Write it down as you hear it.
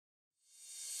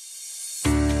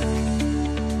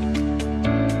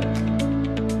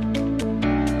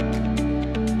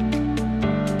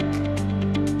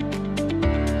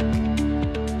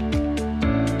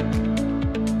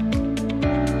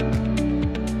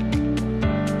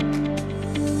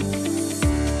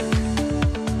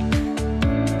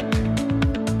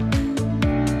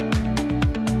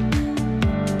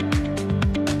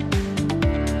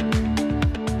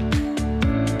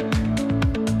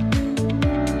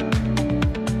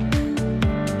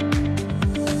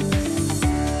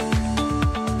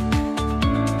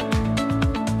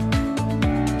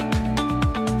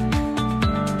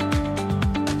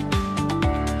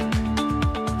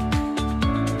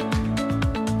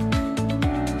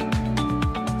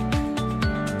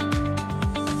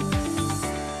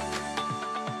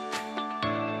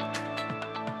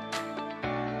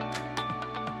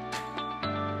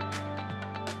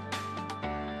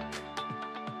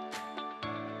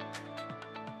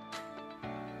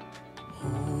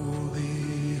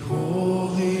Holy,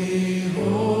 holy,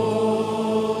 holy,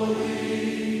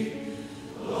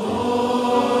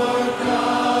 Lord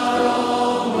God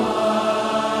Almighty.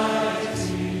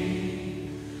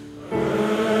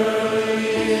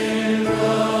 Early in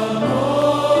the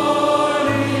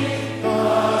morning,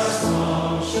 our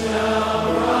song shall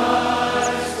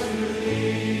rise to Thee.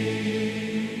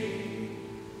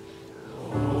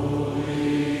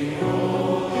 Holy,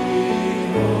 holy,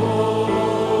 holy,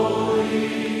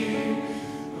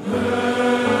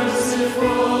 merciful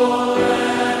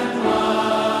and mighty,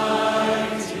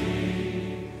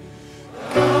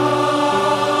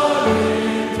 God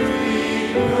in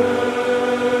three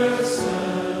persons,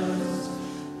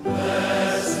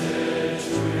 blessed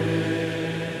Trinity.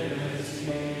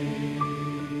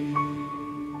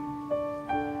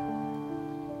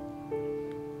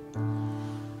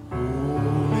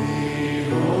 Holy,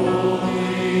 holy,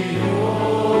 holy,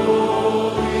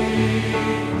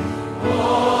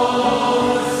 all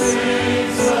the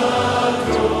saints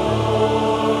adore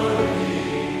Thee,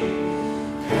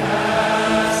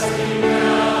 casting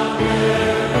down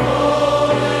their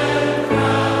golden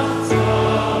crowns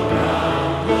around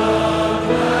the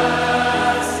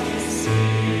glassy sea.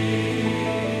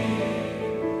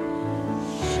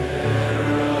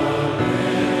 Cherubim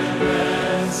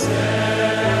and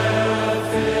seraphim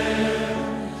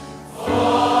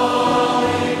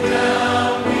falling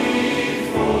down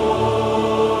before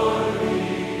Thee,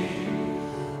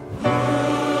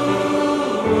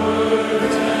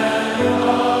 word and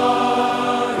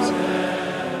heart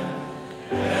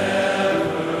and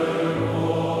evermore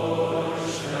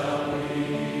shall be.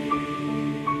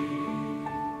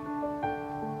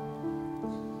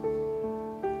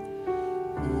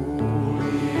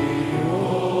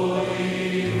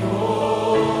 Holy, holy, holy,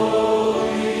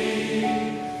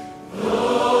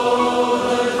 though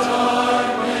the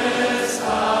darkness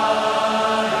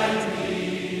hide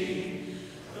me,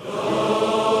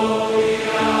 though the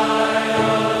eye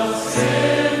of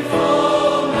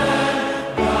sinful man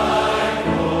Thy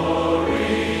glory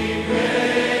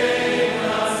may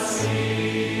not see.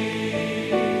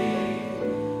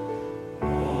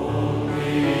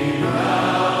 Only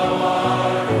Thou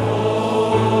art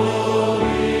holy,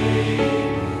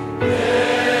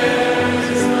 there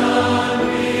is none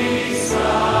beside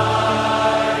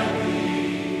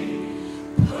Thee,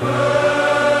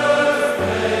 perfect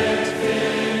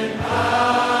in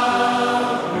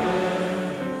power,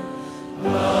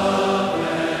 love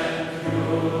and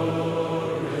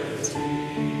purity.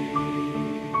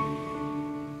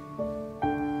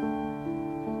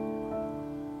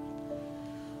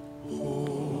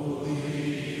 Holy,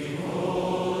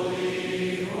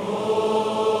 holy, holy,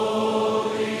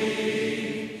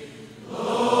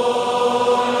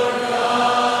 Lord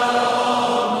God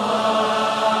Almighty.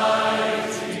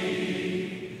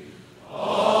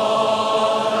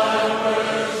 All Thy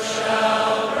works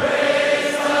shall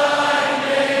praise Thy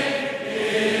name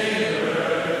in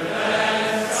earth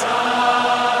and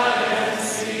sky and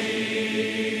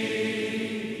sea.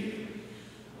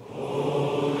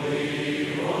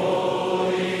 Holy,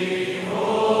 holy,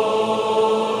 holy,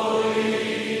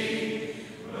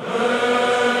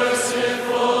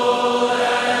 merciful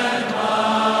and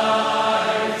mighty,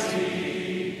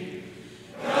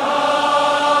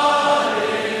 God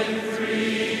in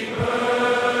three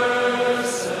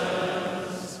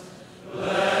persons,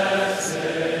 blessed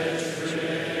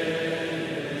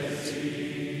Trinity.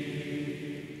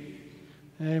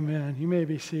 Amen. You may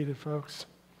be seated, folks.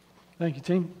 Thank you,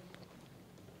 team.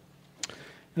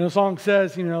 And the song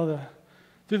says, through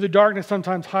the darkness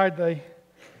sometimes hide they.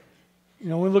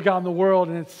 We look out in the world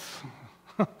and it's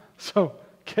so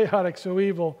chaotic, so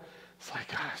evil. It's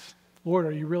like, gosh, Lord,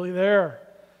 are you really there?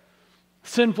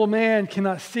 Sinful man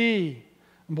cannot see.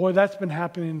 And boy, that's been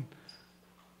happening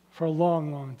for a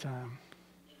long, long time.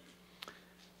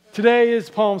 Today is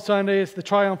Palm Sunday. It's the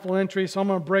triumphal entry, so I'm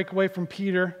going to break away from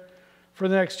Peter for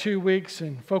the next 2 weeks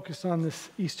and focus on this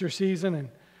Easter season. And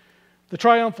the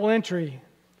triumphal entry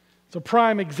is a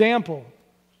prime example.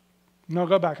 No,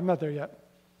 go back. I'm not there yet.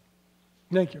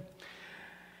 Thank you.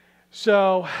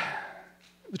 So,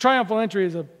 the triumphal entry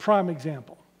is a prime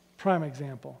example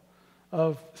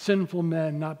of sinful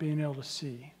men not being able to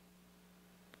see.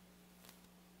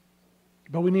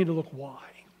 But we need to look why.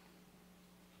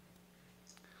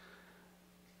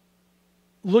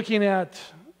 Looking at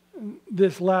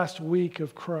this last week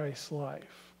of Christ's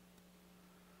life,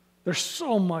 there's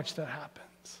so much that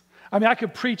happens. I mean, I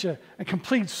could preach a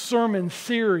complete sermon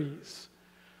series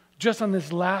just on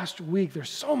this last week. There's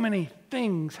so many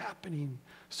things happening,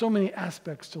 so many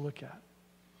aspects to look at.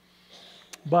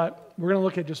 But we're going to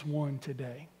look at just one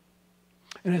today.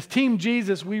 And as Team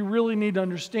Jesus, we really need to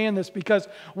understand this, because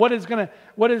what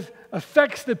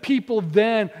affects the people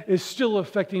then is still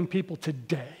affecting people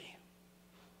today.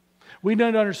 We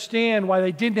need to understand why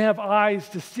they didn't have eyes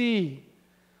to see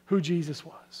who Jesus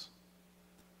was.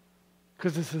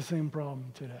 Because it's the same problem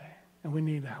today, and we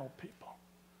need to help people.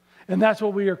 And that's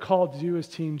what we are called to do as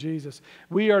Team Jesus.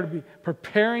 We are to be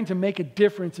preparing to make a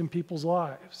difference in people's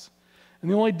lives.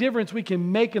 And the only difference we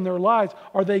can make in their lives,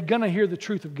 are they going to hear the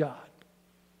truth of God?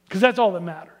 Because that's all that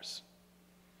matters.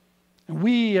 And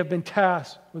we have been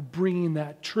tasked with bringing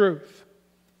that truth.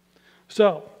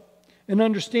 So, in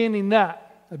understanding that,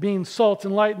 of being salt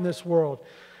and light in this world,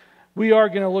 we are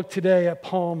going to look today at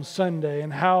Palm Sunday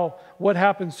and how what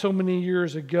happened so many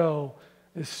years ago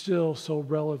is still so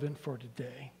relevant for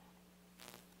today.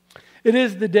 It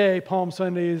is the day, Palm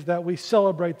Sunday, is that we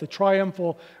celebrate the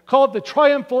triumphal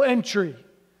entry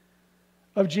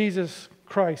of Jesus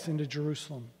Christ into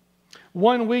Jerusalem,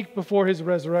 1 week before his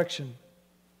resurrection.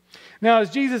 Now,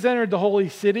 as Jesus entered the holy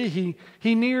city,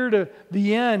 he neared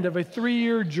the end of a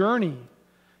 3-year journey.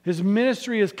 His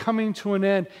ministry is coming to an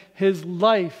end. His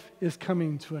life is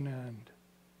coming to an end.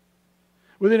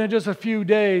 Within just a few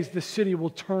days, the city will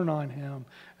turn on him,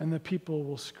 and the people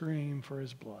will scream for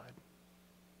his blood.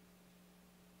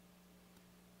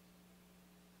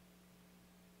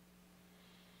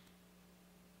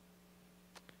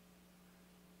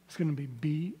 It's going to be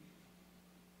beat,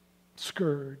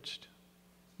 scourged,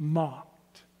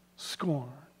 mocked, scorned,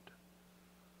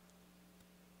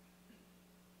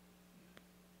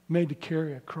 made to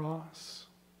carry a cross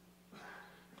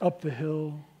up the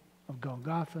hill of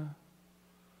Golgotha,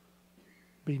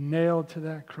 be nailed to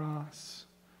that cross,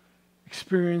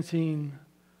 experiencing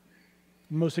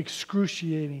the most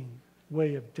excruciating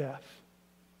way of death.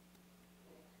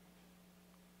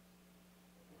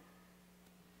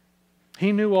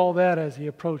 He knew all that as he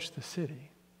approached the city.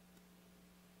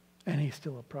 And he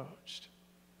still approached.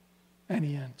 And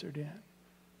he entered in.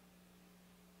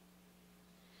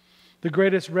 The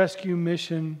greatest rescue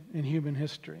mission in human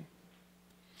history.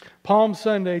 Palm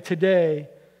Sunday today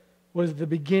was the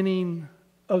beginning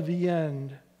of the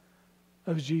end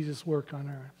of Jesus' work on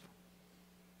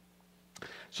earth.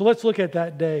 So let's look at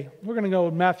that day. We're going to go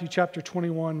to Matthew chapter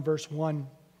 21, verse 1.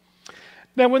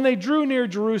 Now when they drew near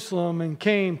Jerusalem and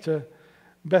came to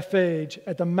Bethphage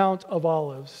at the Mount of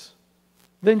Olives,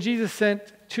 then Jesus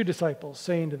sent 2 disciples,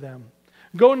 saying to them,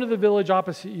 "Go into the village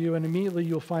opposite you, and immediately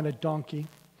you'll find a donkey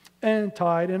and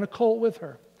tied and a colt with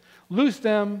her. Loose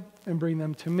them and bring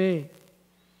them to me."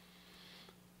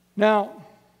 Now,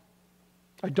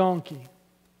 a donkey.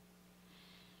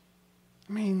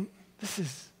 I mean, this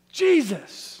is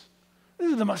Jesus.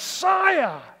 This is the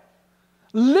Messiah.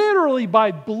 Literally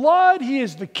by blood, he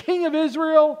is the King of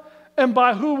Israel. And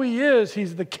by who he is,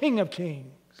 he's the King of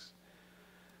Kings.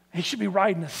 He should be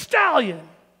riding a stallion,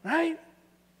 right?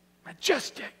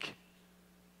 Majestic.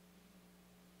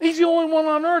 He's the only one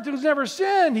on earth who's never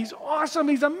sinned. He's awesome.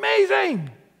 He's amazing.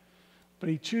 But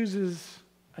he chooses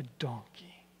a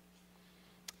donkey.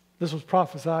 This was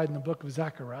prophesied in the book of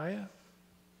Zechariah.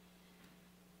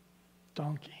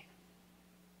 Donkey.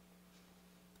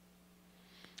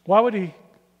 Why would he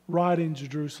ride into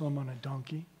Jerusalem on a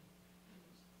donkey?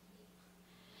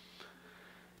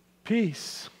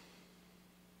 Peace.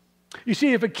 You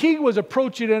see, if a king was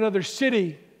approaching another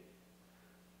city,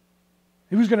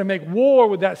 he was going to make war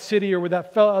with that city or with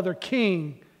that other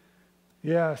king.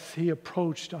 Yes, he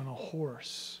approached on a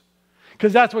horse.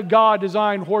 Because that's what God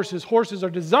designed horses. Horses are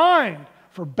designed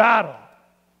for battle.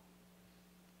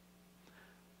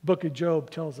 Book of Job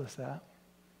tells us that.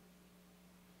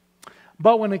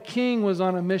 But when a king was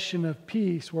on a mission of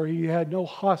peace where he had no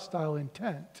hostile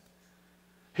intent,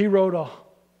 he rode a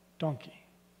donkey,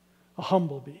 a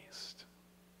humble beast.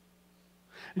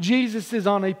 Jesus is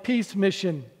on a peace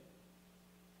mission,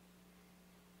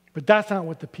 but that's not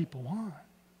what the people want.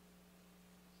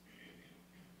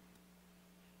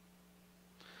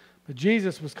 But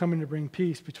Jesus was coming to bring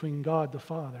peace between God the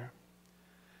Father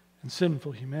and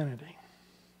sinful humanity.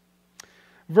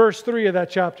 Verse 3 of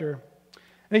that chapter,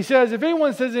 and he says, "If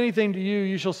anyone says anything to you,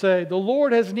 you shall say, 'The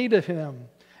Lord has need of him,'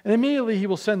 and immediately he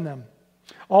will send them.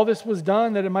 All this was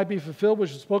done that it might be fulfilled,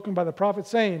 which was spoken by the prophet,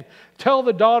 saying, 'Tell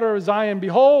the daughter of Zion,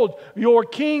 behold, your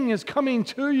king is coming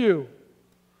to you,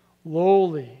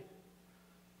 lowly,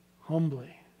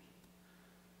 humbly,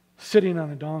 sitting on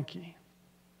a donkey,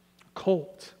 a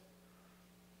colt,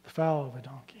 the foal of a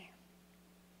donkey.'"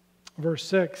 Verse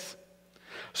 6,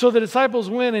 "So the disciples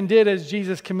went and did as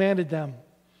Jesus commanded them.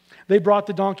 They brought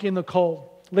the donkey and the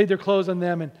colt, laid their clothes on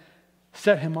them, and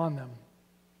set him on them.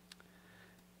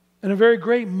 And a very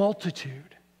great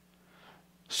multitude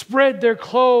spread their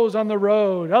clothes on the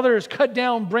road. Others cut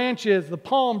down branches, the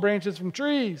palm branches from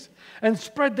trees, and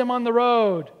spread them on the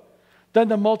road. Then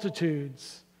the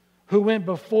multitudes who went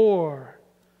before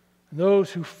and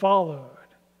those who followed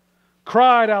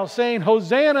cried out, saying,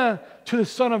 Hosanna to the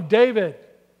Son of David.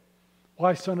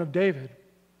 Why Son of David?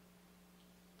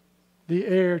 The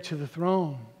heir to the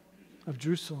throne of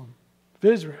Jerusalem, of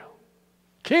Israel.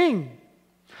 King.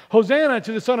 Hosanna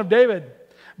to the Son of David.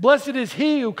 Blessed is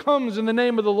he who comes in the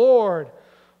name of the Lord.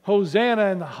 Hosanna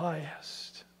in the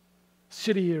highest.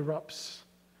 City erupts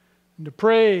into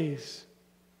praise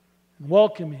and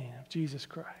welcoming of Jesus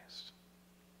Christ.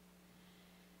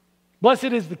 Blessed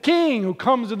is the King who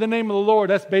comes in the name of the Lord.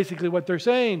 That's basically what they're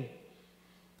saying.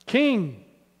 King.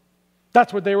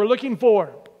 That's what they were looking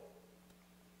for.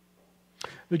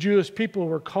 The Jewish people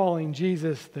were calling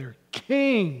Jesus their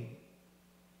King.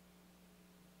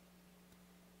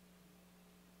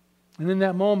 And in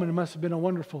that moment, it must have been a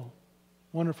wonderful,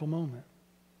 wonderful moment.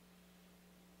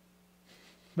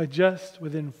 But just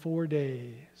within 4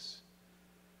 days,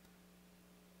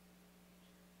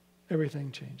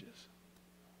 everything changes.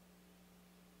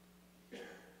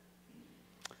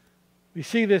 We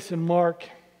see this in Mark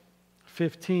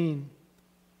 15.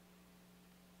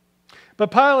 But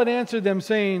Pilate answered them,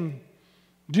 saying,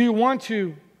 Do you want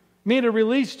me to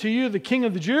release to you the King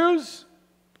of the Jews?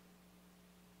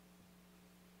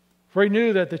 For he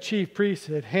knew that the chief priests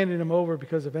had handed him over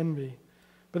because of envy.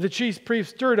 But the chief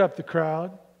priests stirred up the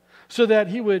crowd so that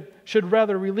he should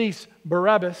rather release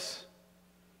Barabbas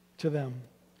to them.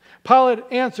 Pilate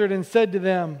answered and said to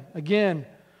them again,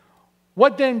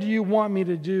 What then do you want me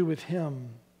to do with him,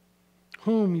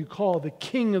 whom you call the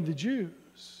King of the Jews?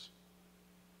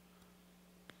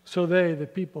 So they, the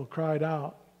people, cried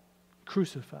out,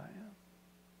 Crucify him.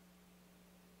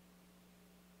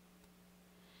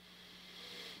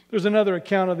 There's another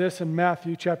account of this in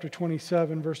Matthew chapter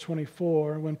 27, verse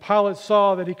 24. When Pilate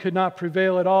saw that he could not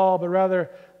prevail at all, but rather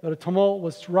that a tumult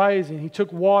was rising, he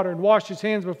took water and washed his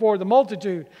hands before the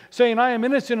multitude, saying, I am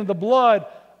innocent of the blood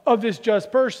of this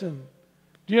just person.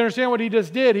 Do you understand what he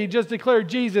just did? He just declared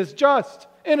Jesus just,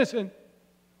 innocent.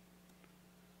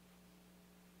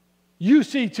 You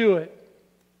see to it.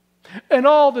 And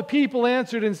all the people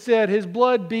answered and said, His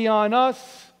blood be on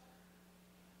us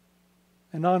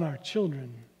and on our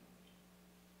children.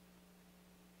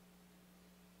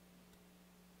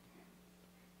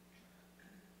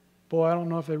 Boy, I don't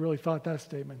know if they really thought that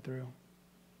statement through.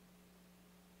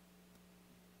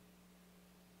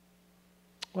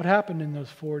 What happened in those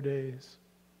 4 days?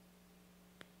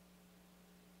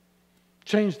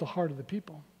 Changed the heart of the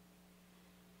people.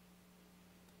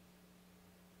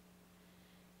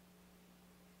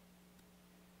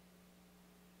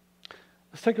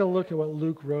 Let's take a look at what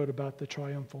Luke wrote about the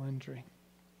triumphal entry.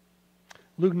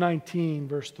 Luke 19,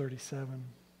 verse 37.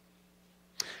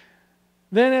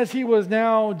 Then as he was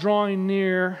now drawing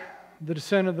near the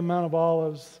descent of the Mount of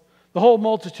Olives, the whole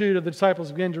multitude of the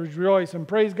disciples began to rejoice and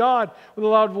praise God with a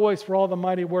loud voice for all the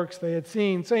mighty works they had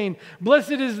seen, saying,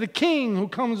 Blessed is the King who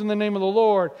comes in the name of the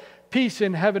Lord, peace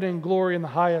in heaven and glory in the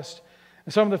highest.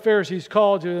 And some of the Pharisees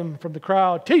called to him from the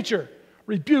crowd, Teacher,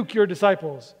 rebuke your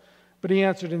disciples. But he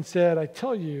answered and said, I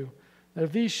tell you that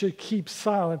if these should keep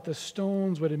silent, the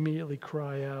stones would immediately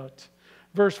cry out.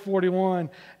 Verse 41,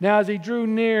 Now as he drew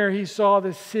near, he saw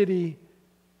the city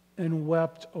and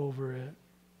wept over it,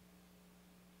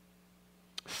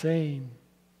 saying,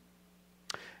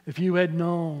 If you had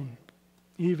known,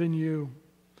 even you,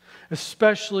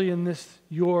 especially in this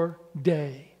your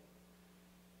day,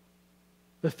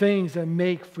 the things that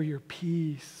make for your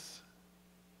peace,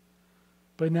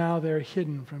 but now they're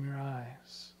hidden from your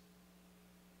eyes.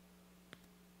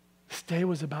 This day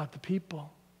was about the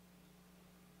people.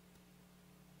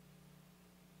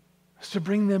 It's to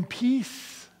bring them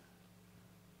peace.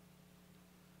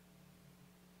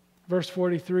 Verse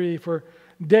 43, For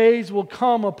days will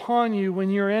come upon you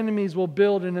when your enemies will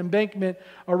build an embankment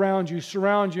around you,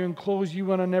 surround you, and close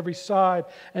you in on every side,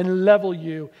 and level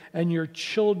you and your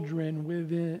children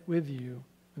within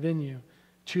you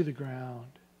to the ground.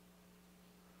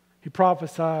 He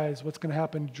prophesies what's going to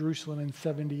happen to Jerusalem in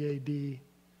 70 AD,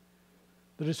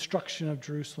 the destruction of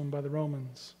Jerusalem by the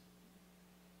Romans.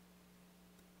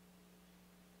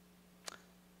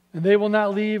 And they will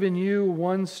not leave in you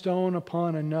one stone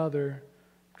upon another,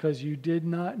 because you did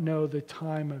not know the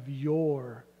time of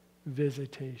your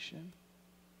visitation.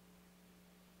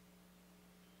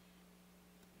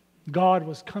 God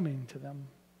was coming to them.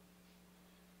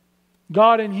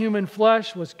 God in human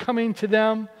flesh was coming to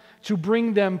them to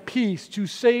bring them peace, to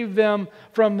save them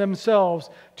from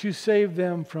themselves, to save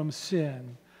them from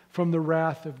sin, from the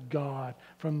wrath of God,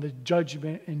 from the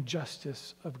judgment and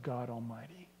justice of God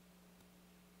Almighty.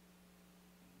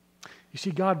 You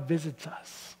see, God visits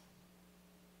us.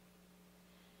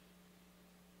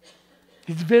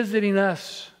 He's visiting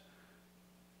us,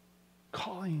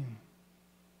 calling,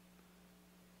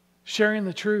 sharing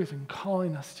the truth and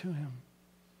calling us to Him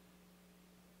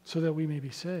so that we may be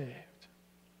saved.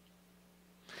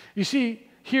 You see,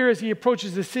 here as He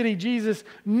approaches the city, Jesus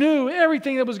knew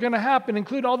everything that was going to happen,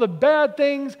 including all the bad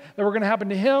things that were going to happen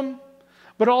to Him,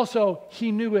 but also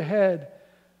He knew ahead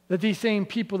that these same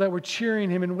people that were cheering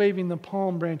Him and waving the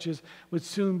palm branches would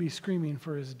soon be screaming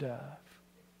for His death.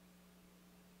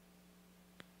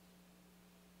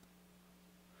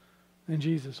 And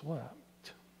Jesus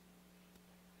wept.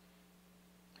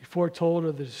 He foretold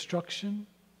of the destruction.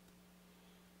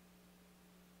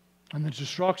 And the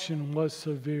destruction was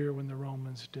severe when the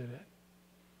Romans did it.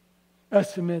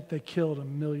 Estimate they killed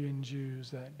 1 million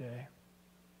Jews that day.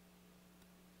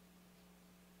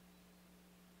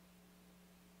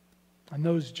 And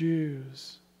those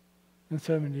Jews in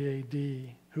 70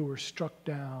 AD who were struck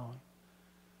down,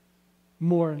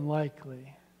 more than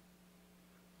likely,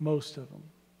 most of them,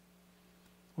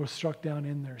 were struck down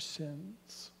in their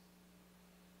sins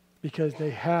because they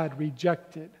had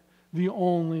rejected the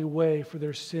only way for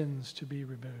their sins to be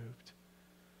removed: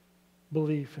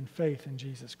 belief and faith in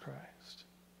Jesus Christ.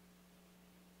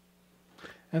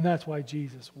 And that's why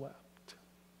Jesus wept.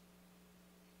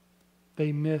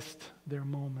 They missed their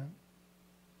moment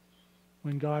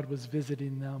when God was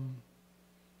visiting them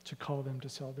to call them to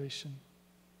salvation.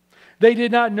 They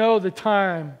did not know the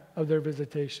time of their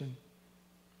visitation.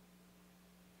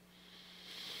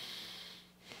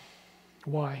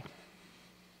 Why?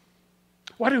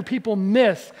 Why do people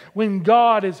miss when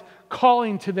God is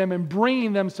calling to them and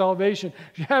bringing them salvation,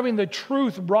 having the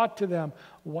truth brought to them?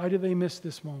 Why do they miss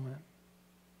this moment?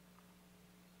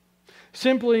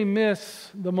 Simply miss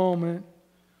the moment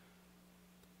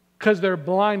because they're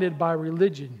blinded by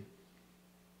religion.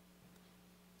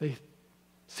 They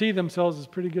see themselves as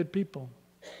pretty good people.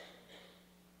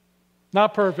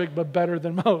 Not perfect, but better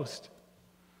than most.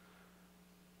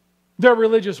 Their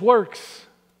religious works,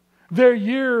 their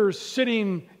years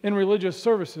sitting in religious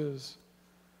services,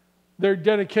 their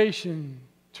dedication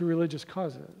to religious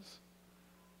causes.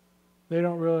 They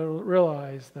don't really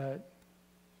realize that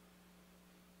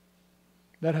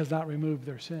that has not removed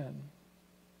their sin.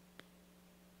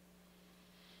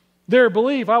 Their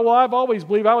belief, I've always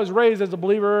believed, I was raised as a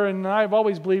believer and I've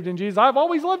always believed in Jesus. I've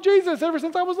always loved Jesus ever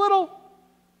since I was little.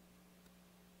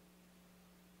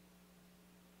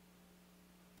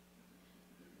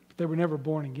 They were never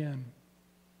born again.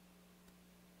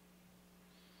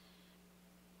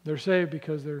 They're saved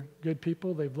because they're good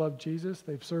people. They've loved Jesus.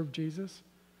 They've served Jesus.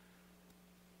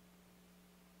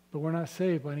 But we're not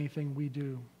saved by anything we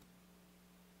do.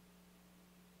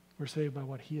 We're saved by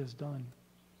what He has done.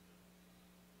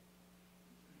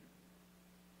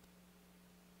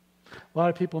 A lot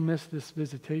of people miss this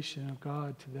visitation of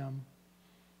God to them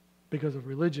because of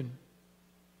religion.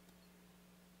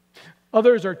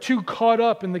 Others are too caught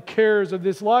up in the cares of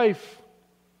this life.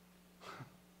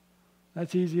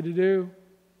 That's easy to do.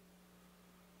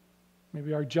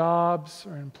 Maybe our jobs,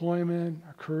 our employment,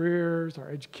 our careers, our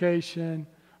education,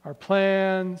 our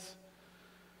plans,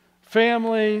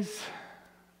 families,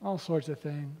 all sorts of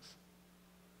things.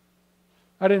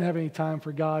 I didn't have any time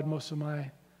for God most of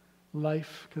my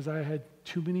life because I had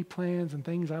too many plans and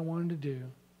things I wanted to do.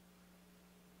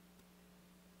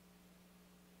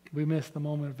 We miss the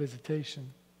moment of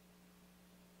visitation.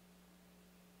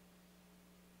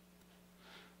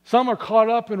 Some are caught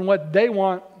up in what they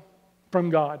want from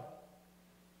God.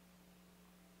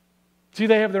 See,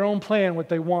 they have their own plan, what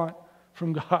they want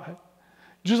from God.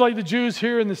 Just like the Jews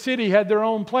here in the city had their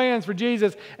own plans for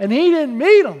Jesus, and He didn't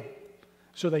meet them.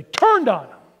 So they turned on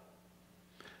Him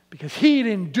because He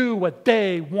didn't do what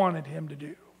they wanted Him to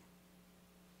do.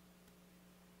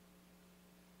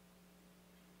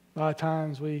 A lot of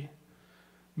times we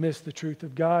miss the truth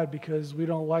of God because we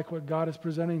don't like what God is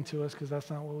presenting to us because that's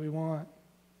not what we want.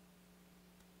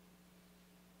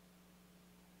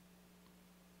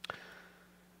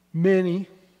 Many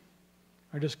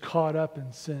are just caught up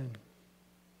in sin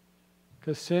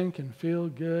because sin can feel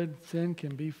good, sin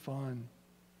can be fun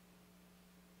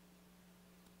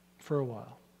for a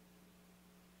while.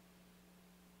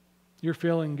 You're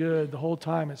feeling good the whole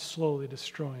time, it's slowly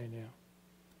destroying you.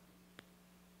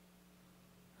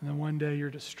 And then one day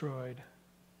you're destroyed.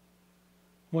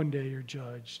 One day you're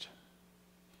judged.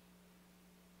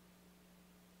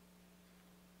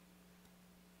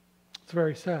 It's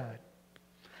very sad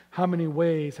how many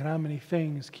ways and how many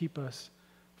things keep us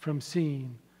from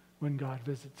seeing when God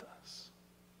visits us.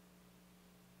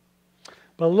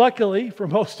 But luckily, for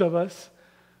most of us,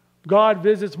 God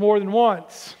visits more than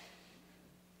once.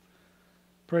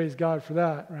 Praise God for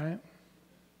that, right?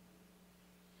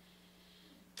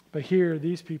 But here,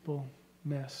 these people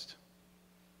missed.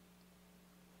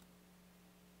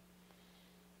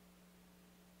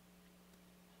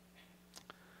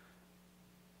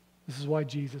 This is why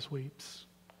Jesus weeps.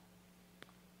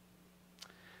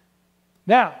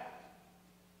 Now,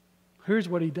 here's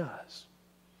what he does.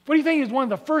 What do you think is one of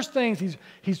the first things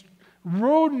he's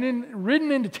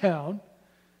ridden into town,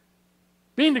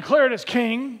 being declared as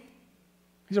king?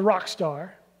 He's a rock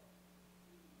star.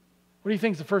 What do you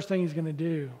think is the first thing he's going to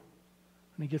do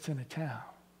when he gets into town?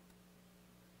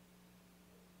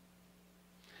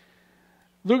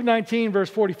 Luke 19, verse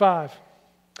 45.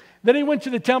 Then he went to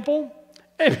the temple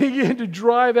and began to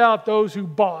drive out those who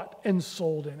bought and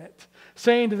sold in it,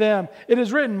 saying to them, "It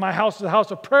is written, my house is a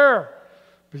house of prayer,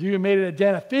 but you have made it a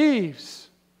den of thieves."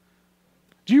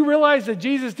 Do you realize that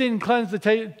Jesus didn't cleanse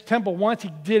the temple once? He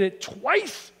did it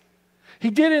twice. He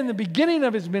did it in the beginning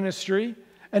of his ministry,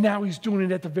 and now he's doing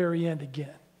it at the very end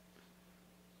again.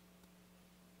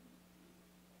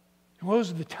 He goes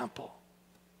to the temple,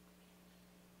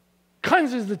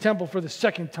 cleanses the temple for the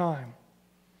second time.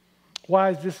 Why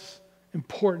is this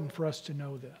important for us to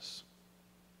know this?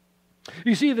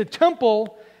 You see, the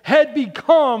temple had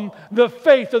become the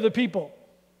faith of the people.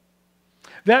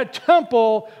 That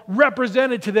temple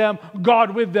represented to them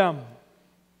God with them.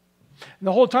 And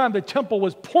the whole time the temple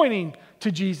was pointing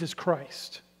to Jesus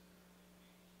Christ.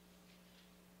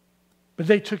 But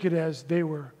they took it as they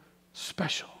were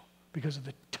special because of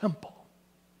the temple.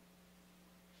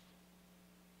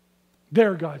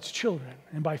 They're God's children.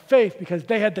 And by faith, because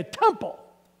they had the temple,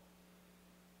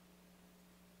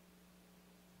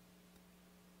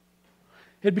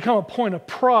 it had become a point of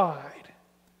pride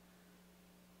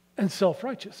and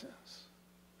self-righteousness,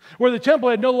 where the temple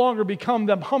had no longer become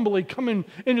them humbly coming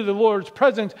into the Lord's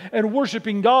presence and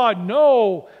worshiping God.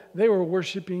 No, they were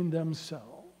worshiping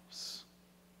themselves,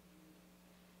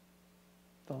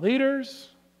 the leaders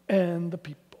and the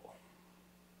people.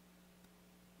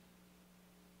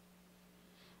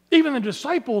 Even the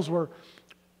disciples were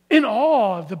in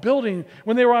awe of the building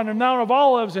when they were on the Mount of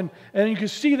Olives, and you could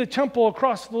see the temple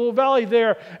across the little valley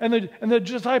there, and the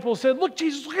disciples said, "Look,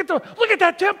 Jesus, look at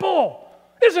that temple.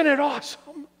 Isn't it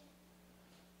awesome?"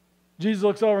 Jesus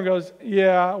looks over and goes,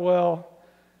 "Yeah, well,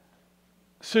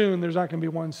 soon there's not going to be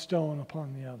one stone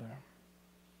upon the other.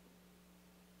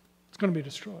 It's going to be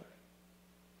destroyed."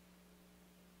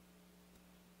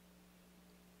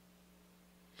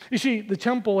 You see, the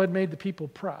temple had made the people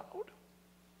proud.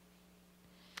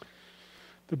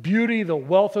 The beauty, the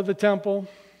wealth of the temple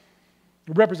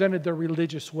represented their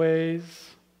religious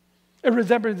ways. It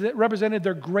represented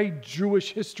their great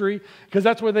Jewish history, because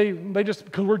that's where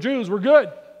because we're Jews, we're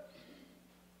good.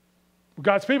 We're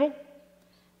God's people.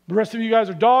 The rest of you guys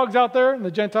are dogs out there in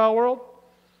the Gentile world.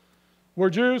 We're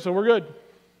Jews, so we're good.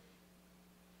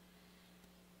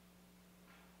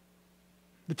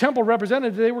 The temple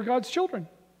represented that they were God's children.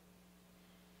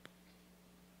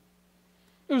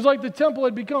 It was like the temple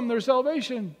had become their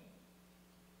salvation.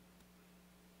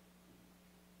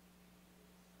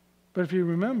 But if you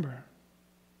remember,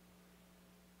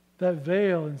 that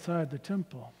veil inside the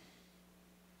temple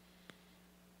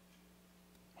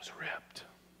was ripped.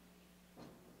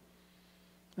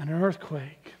 And an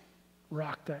earthquake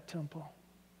rocked that temple.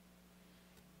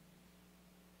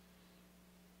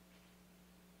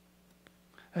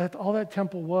 All that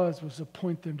temple was to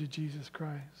point them to Jesus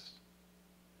Christ.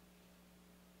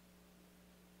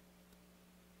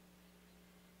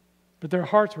 But their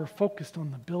hearts were focused on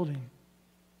the building,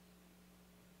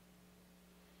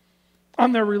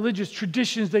 on their religious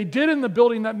traditions they did in the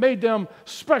building that made them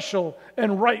special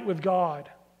and right with God.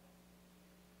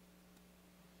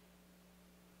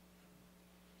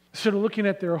 Instead of looking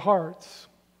at their hearts,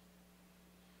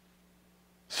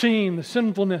 seeing the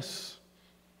sinfulness,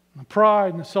 and the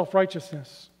pride, and the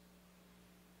self-righteousness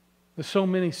that so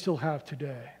many still have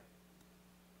today.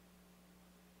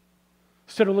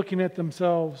 Instead of looking at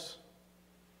themselves,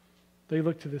 they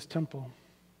look to this temple.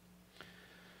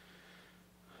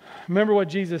 Remember what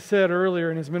Jesus said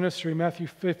earlier in his ministry, Matthew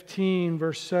 15,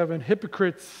 verse 7.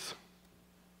 "Hypocrites,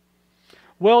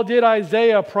 well did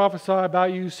Isaiah prophesy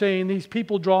about you, saying, these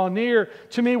people draw near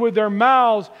to me with their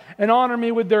mouths and honor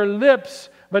me with their lips,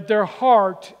 but their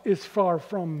heart is far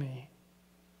from me.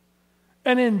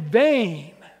 And in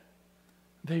vain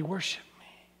they worship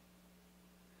me,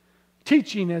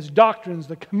 teaching as doctrines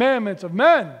the commandments of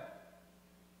men."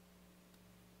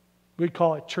 We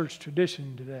call it church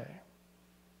tradition today.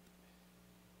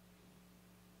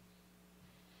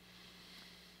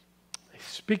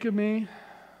 speak of me,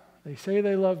 they say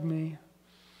they love me,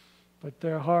 but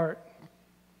their heart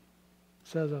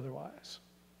says otherwise.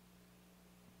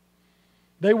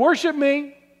 They worship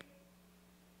me,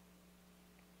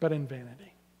 but in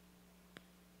vanity.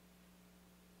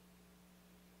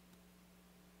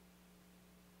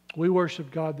 We worship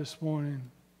God this morning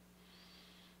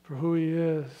for who He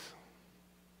is,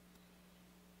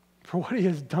 for what He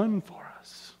has done for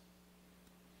us.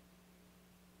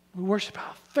 We worship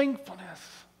out of thankfulness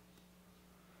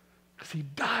because He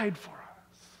died for us.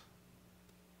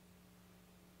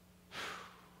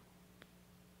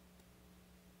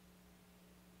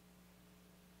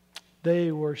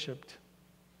 They worshiped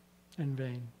in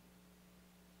vain.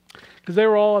 Because they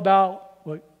were all about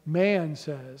what man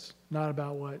says, not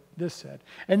about what this said.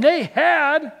 And they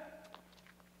had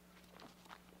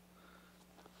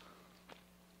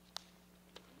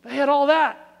all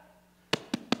that.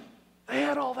 They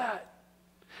had all that.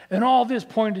 And all this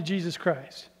pointed to Jesus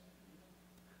Christ.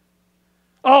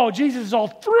 Oh, Jesus is all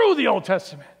through the Old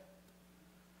Testament.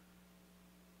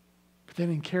 But they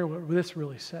didn't care what this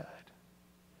really said.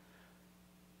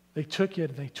 They took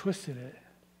it and they twisted it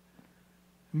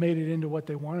and made it into what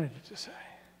they wanted it to say.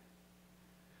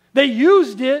 They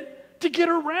used it to get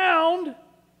around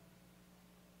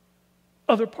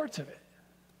other parts of it.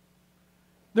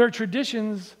 Their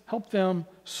traditions helped them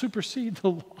supersede the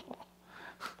law.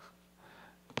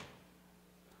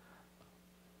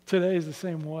 Today is the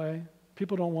same way.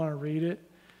 People don't want to read it.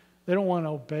 They don't want to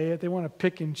obey it. They want to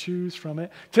pick and choose from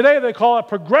it. Today they call it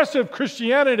progressive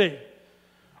Christianity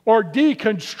or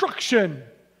deconstruction.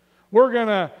 We're going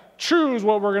to choose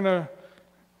what we're going to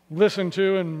listen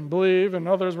to and believe, and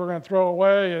others we're going to throw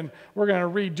away, and we're going to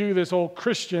redo this old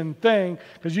Christian thing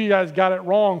because you guys got it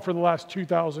wrong for the last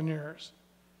 2,000 years.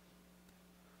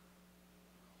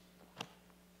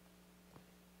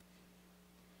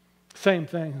 Same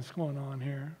thing is going on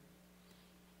here.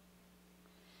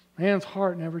 Man's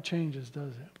heart never changes,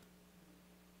 does it?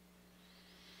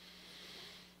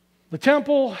 The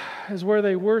temple is where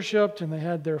they worshiped and they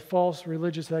had their false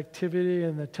religious activity,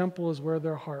 and the temple is where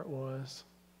their heart was.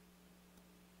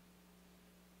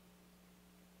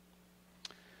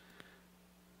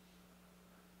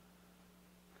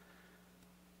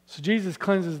 So Jesus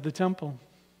cleanses the temple.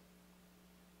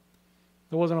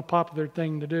 It wasn't a popular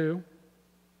thing to do.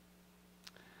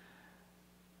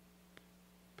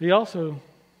 But He also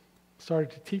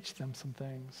started to teach them some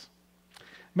things.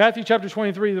 Matthew chapter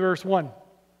 23, verse 1.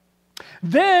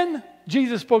 Then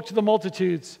Jesus spoke to the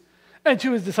multitudes and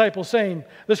to His disciples, saying,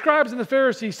 the scribes and the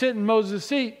Pharisees sit in Moses'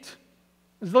 seat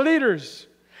as the leaders.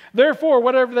 Therefore,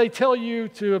 whatever they tell you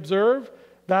to observe,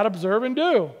 that observe and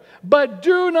do. But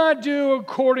do not do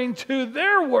according to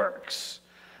their works,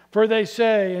 for they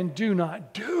say and do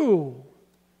not do.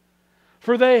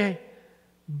 For they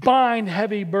bind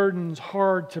heavy burdens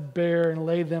hard to bear and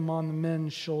lay them on the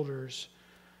men's shoulders,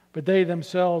 but they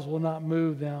themselves will not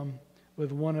move them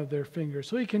with one of their fingers.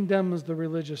 So He condemns the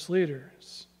religious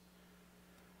leaders.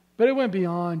 But it went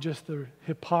beyond just the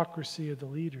hypocrisy of the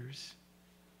leaders.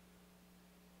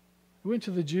 It went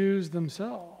to the Jews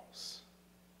themselves.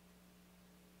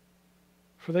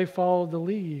 For they followed the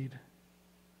lead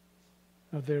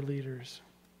of their leaders.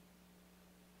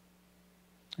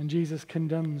 And Jesus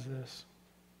condemns this.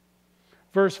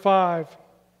 Verse 5,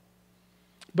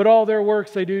 but all their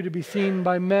works they do to be seen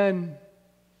by men.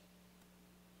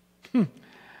 The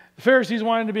Pharisees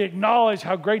wanted to be acknowledged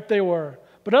how great they were.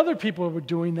 But other people were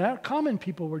doing that. Common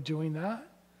people were doing that.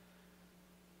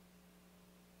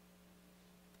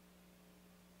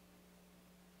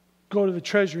 Go to the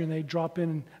treasury and they drop in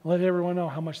and let everyone know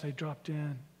how much they dropped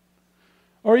in.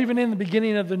 Or even in the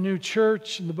beginning of the new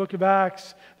church, in the book of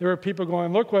Acts, there were people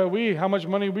going, look how much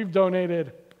money we've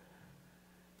donated.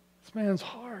 This man's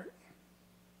heart.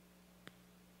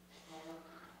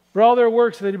 But all their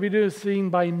works they to be seen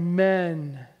by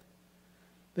men.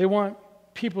 They want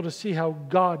people to see how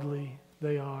godly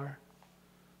they are,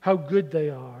 how good they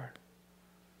are.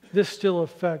 This still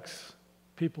affects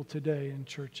people today in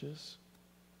churches.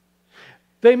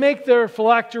 They make their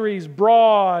phylacteries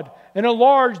broad and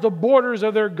enlarge the borders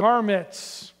of their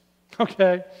garments.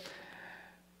 Okay.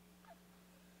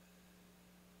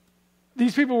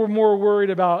 These people were more worried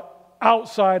about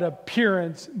outside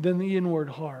appearance than the inward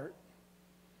heart.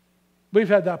 We've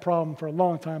had that problem for a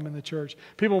long time in the church.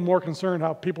 People are more concerned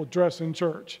how people dress in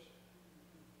church.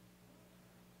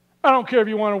 I don't care if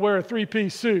you want to wear a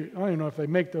three-piece suit. I don't even know if they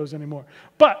make those anymore.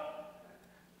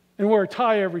 And wear a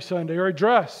tie every Sunday or a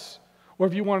dress. Or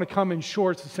if you want to come in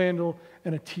shorts, a sandal,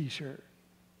 and a t-shirt.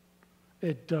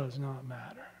 It does not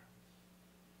matter.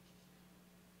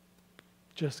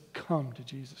 just come to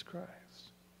Jesus Christ.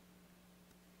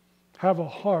 Have a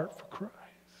heart for Christ.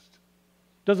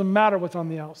 Doesn't matter what's on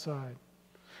the outside.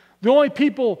 The only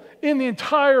people in the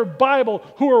entire Bible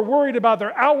who are worried about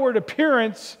their outward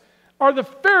appearance are the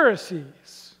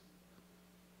Pharisees.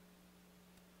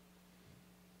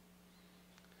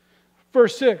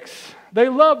 Verse 6, they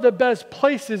love the best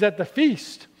places at the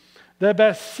feast, the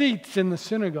best seats in the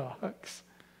synagogues,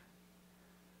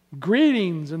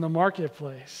 greetings in the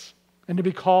marketplace, and to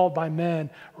be called by men,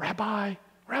 Rabbi,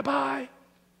 Rabbi.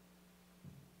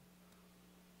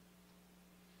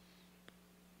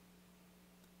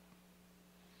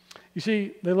 You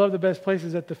see, they love the best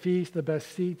places at the feast, the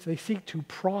best seats. They seek to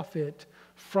profit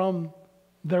from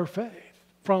their faith,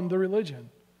 from the religion.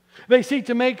 They seek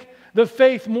to make the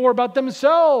faith more about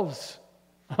themselves.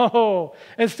 Oh,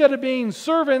 instead of being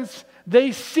servants,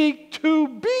 they seek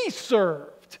to be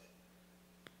served.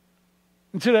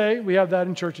 And today, we have that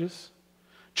in churches.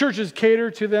 Churches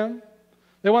cater to them.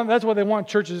 That's what they want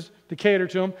churches to cater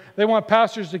to them. They want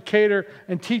pastors to cater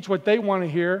and teach what they want to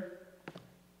hear.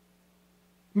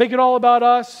 Make it all about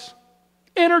us.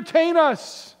 Entertain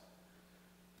us.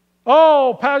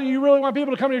 Oh, Pastor, you really want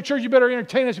people to come to your church? You better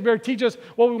entertain us. You better teach us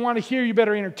what we want to hear. You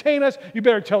better entertain us. You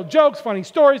better tell jokes, funny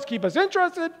stories, keep us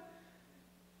interested.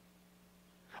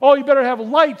 Oh, you better have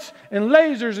lights and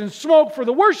lasers and smoke for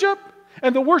the worship,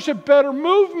 and the worship better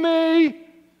move me.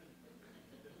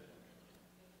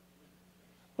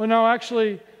 Well, no,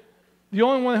 actually, the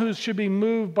only one who should be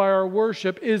moved by our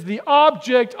worship is the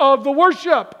object of the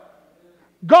worship.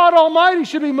 God Almighty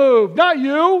should be moved, not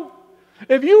you.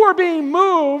 If you are being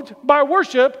moved by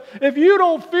worship, if you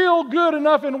don't feel good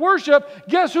enough in worship,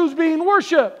 guess who's being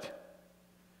worshiped?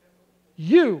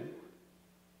 You.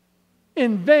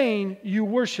 In vain, you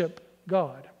worship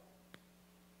God.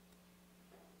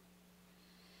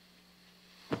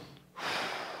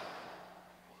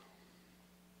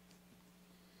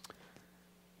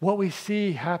 What we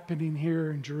see happening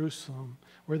here in Jerusalem,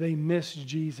 where they miss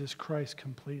Jesus Christ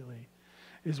completely,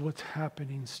 is what's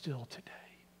happening still today.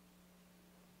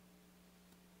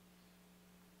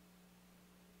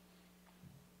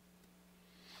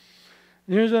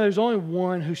 There's only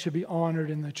one who should be honored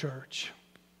in the church,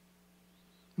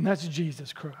 and that's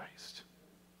Jesus Christ.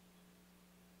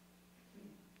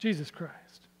 Jesus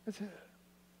Christ. That's it.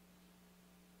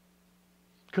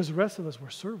 Because the rest of us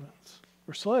were servants.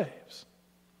 We're slaves.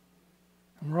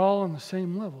 And we're all on the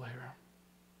same level here.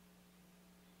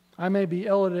 I may be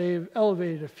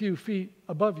elevated a few feet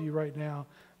above you right now,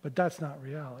 but that's not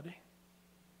reality.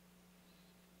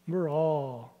 We're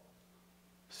all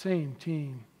same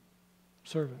team,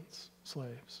 servants,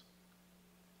 slaves.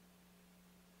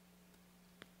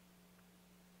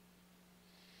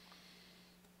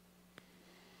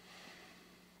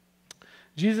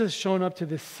 Jesus showing up to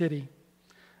this city,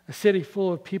 a city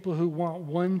full of people who want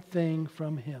one thing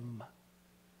from him: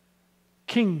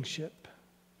 kingship.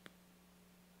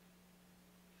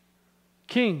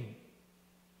 King,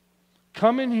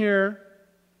 come in here,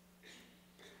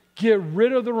 get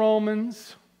rid of the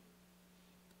Romans,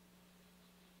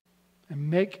 and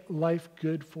make life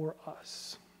good for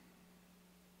us.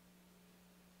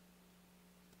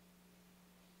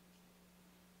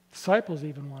 Disciples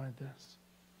even wanted this.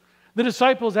 The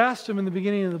disciples asked him in the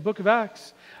beginning of the book of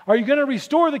Acts, "Are you going to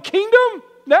restore the kingdom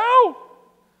now?"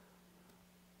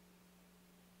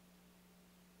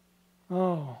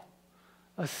 Oh,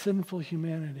 a sinful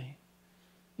humanity.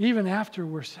 Even after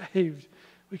we're saved,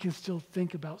 we can still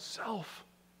think about self.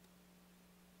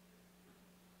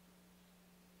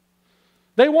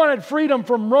 They wanted freedom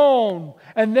from Rome,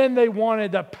 and then they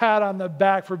wanted a pat on the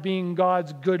back for being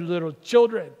God's good little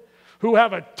children who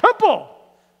have a temple.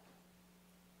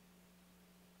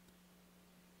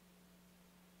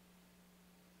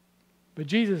 But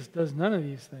Jesus does none of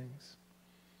these things.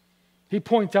 He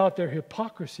points out their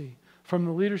hypocrisy from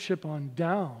the leadership on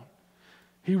down.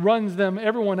 He runs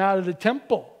everyone out of the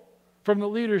temple from the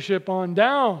leadership on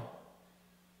down.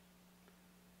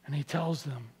 And he tells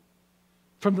them,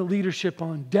 from the leadership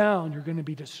on down, you're going to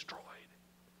be destroyed.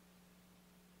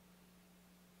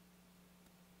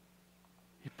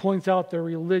 He points out their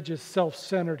religious,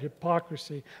 self-centered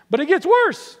hypocrisy. But it gets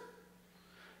worse.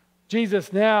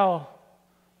 Jesus now,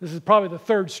 this is probably the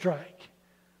third strike.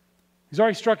 He's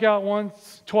already struck out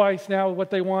once, twice now with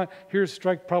what they want. Here's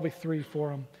strike probably 3 for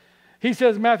him. He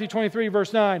says, Matthew 23,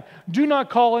 verse 9, "Do not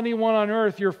call anyone on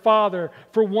earth your father,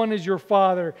 for one is your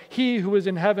Father, he who is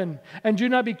in heaven. And do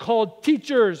not be called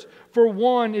teachers, for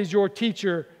one is your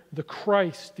teacher, the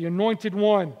Christ, the anointed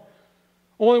one.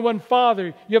 Only one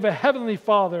Father. You have a heavenly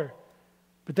Father."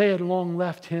 But they had long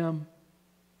left him.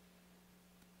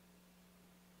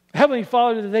 Heavenly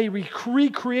Father that they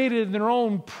recreated in their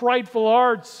own prideful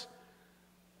hearts.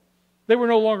 They were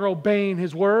no longer obeying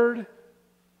His word.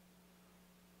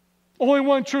 Only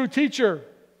one true teacher.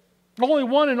 Only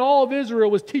one in all of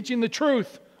Israel was teaching the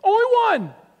truth. Only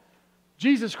one.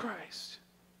 Jesus Christ.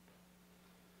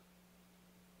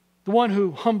 The one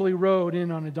who humbly rode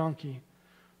in on a donkey.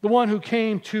 The one who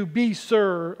came to be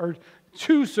served, or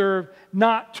to serve,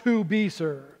 not to be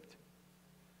served.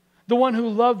 The one who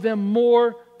loved them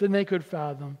more than they could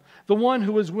fathom. The one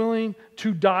who was willing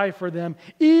to die for them,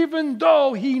 even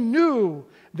though He knew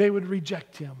they would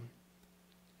reject Him.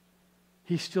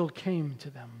 He still came to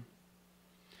them.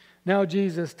 Now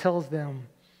Jesus tells them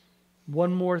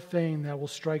one more thing that will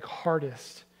strike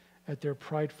hardest at their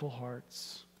prideful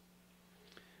hearts.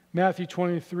 Matthew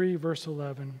 23, verse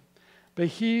 11. But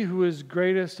he who is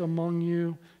greatest among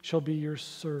you shall be your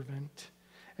servant.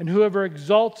 And whoever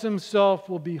exalts himself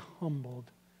will be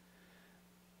humbled.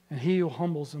 And he who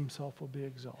humbles himself will be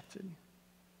exalted.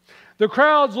 The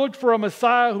crowds looked for a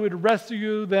Messiah who would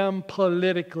rescue them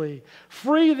politically,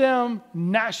 free them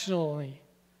nationally.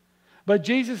 But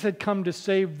Jesus had come to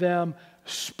save them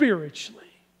spiritually.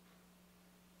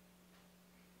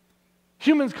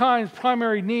 Humankind's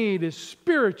primary need is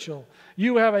spiritual.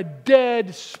 You have a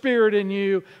dead spirit in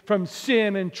you from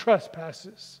sin and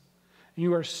trespasses. And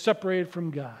you are separated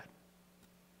from God.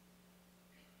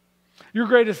 Your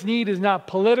greatest need is not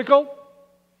political.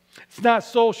 It's not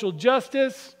social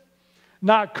justice.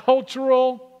 Not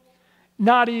cultural.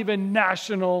 Not even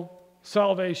national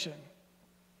salvation.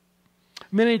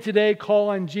 Many today call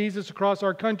on Jesus across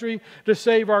our country to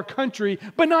save our country,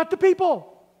 but not the people.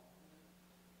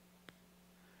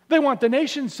 They want the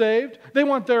nation saved. They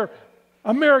want their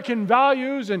American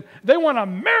values, and they want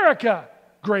America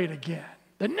great again.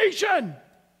 The nation.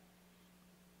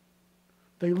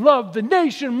 They love the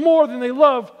nation more than they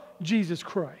love Jesus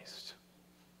Christ.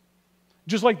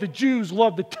 Just like the Jews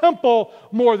loved the temple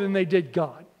more than they did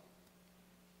God.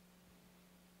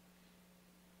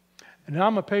 And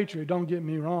I'm a patriot, don't get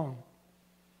me wrong.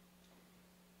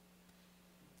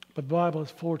 But the Bible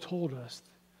has foretold us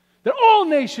that all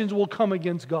nations will come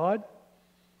against God.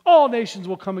 All nations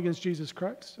will come against Jesus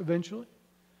Christ eventually,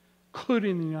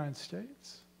 including the United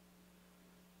States.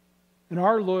 And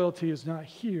our loyalty is not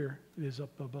here, it is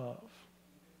up above.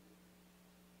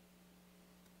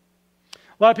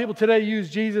 A lot of people today use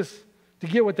Jesus to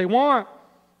get what they want.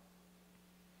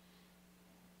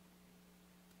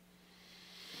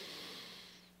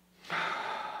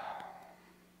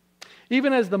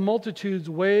 Even as the multitudes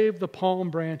waved the palm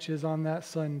branches on that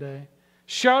Sunday,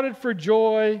 shouted for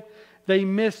joy, they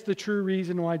missed the true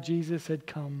reason why Jesus had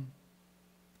come.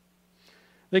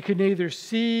 They could neither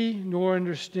see nor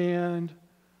understand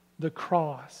the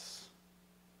cross.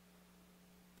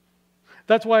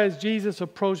 That's why as Jesus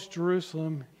approached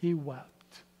Jerusalem, He wept.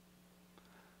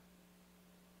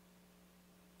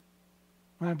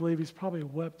 And I believe He's probably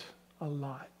wept a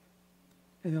lot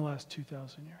in the last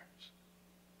 2,000 years.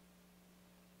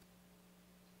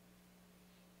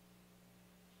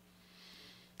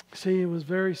 See, it was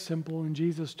very simple, and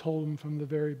Jesus told them from the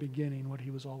very beginning what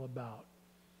He was all about.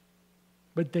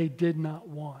 But they did not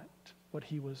want what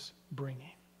He was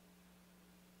bringing.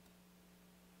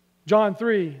 John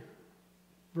 3,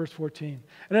 verse 14.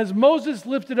 And as Moses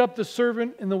lifted up the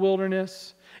servant in the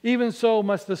wilderness, even so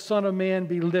must the Son of Man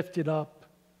be lifted up.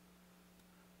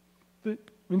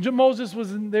 When Moses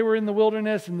they were in the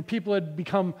wilderness and the people had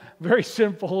become very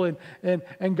sinful,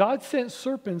 and God sent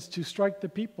serpents to strike the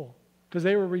people. Because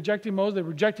they were rejecting Moses, they were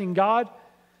rejecting God.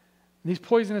 And these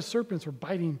poisonous serpents were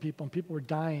biting people, and people were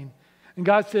dying. And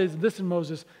God says, listen,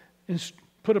 Moses,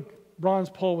 put a bronze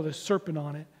pole with a serpent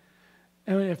on it.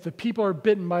 And if the people are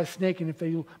bitten by a snake, and if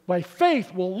they, by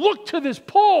faith, will look to this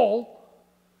pole,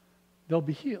 they'll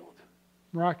be healed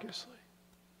miraculously.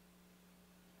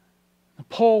 The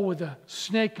pole with a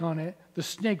snake on it, the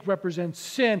snake represents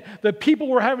sin. The people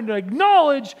were having to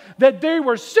acknowledge that they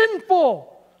were sinful.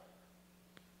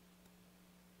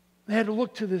 They had to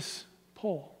look to this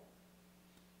pole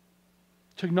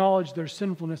to acknowledge their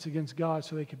sinfulness against God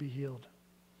so they could be healed.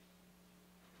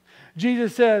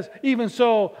 Jesus says, even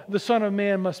so, the Son of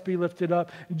Man must be lifted up.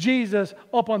 Jesus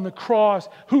up on the cross,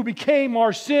 who became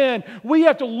our sin. We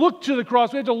have to look to the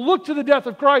cross. We have to look to the death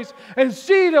of Christ and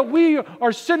see that we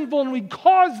are sinful, and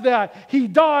because that, He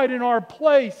died in our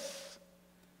place.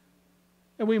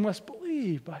 And we must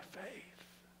believe by faith.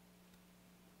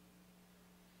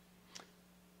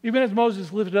 Even as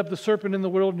Moses lifted up the serpent in the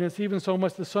wilderness, even so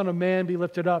must the Son of Man be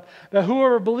lifted up, that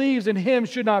whoever believes in Him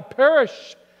should not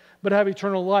perish, but have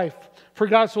eternal life. For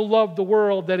God so loved the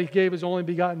world that he gave his only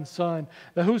begotten Son,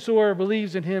 that whosoever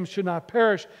believes in him should not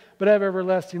perish, but have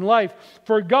everlasting life.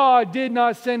 For God did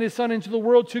not send his Son into the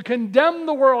world to condemn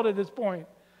the world at this point.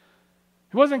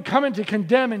 He wasn't coming to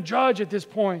condemn and judge at this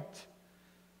point.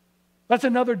 That's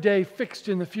another day fixed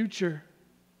in the future.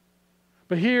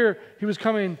 But here, he was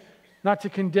coming not to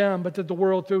condemn, but that the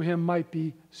world through him might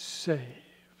be saved.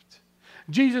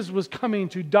 Jesus was coming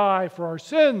to die for our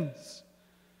sins,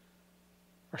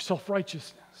 our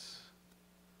self-righteousness,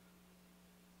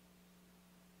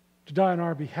 to die on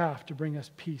our behalf to bring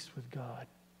us peace with God.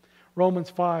 Romans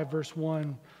 5, verse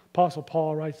 1, Apostle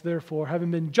Paul writes, therefore,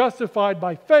 having been justified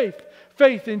by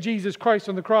faith in Jesus Christ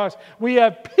on the cross, we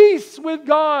have peace with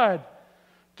God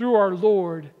through our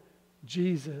Lord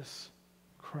Jesus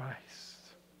Christ.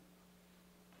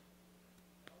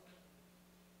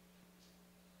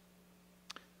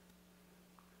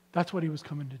 That's what he was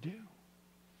coming to do.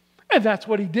 And that's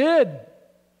what he did.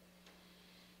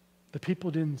 The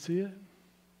people didn't see it.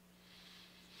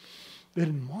 They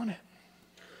didn't want it.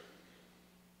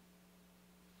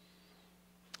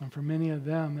 And for many of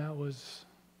them, that was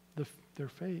their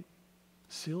fate.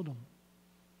 Sealed them.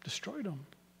 Destroyed them.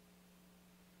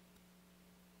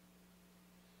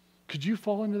 Could you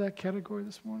fall into that category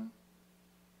this morning?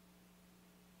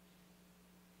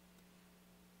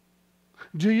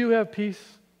 Do you have peace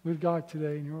with God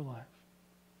today in your life?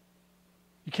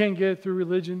 You can't get it through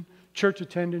religion, church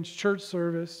attendance, church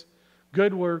service,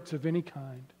 good works of any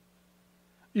kind.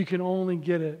 You can only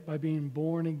get it by being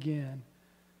born again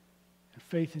and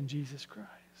faith in Jesus Christ.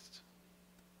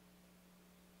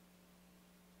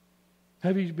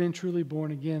 Have you been truly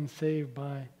born again, saved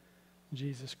by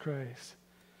Jesus Christ?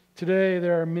 Today,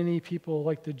 there are many people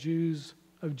like the Jews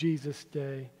of Jesus'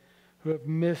 day who have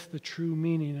missed the true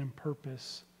meaning and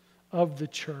purpose of the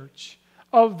church,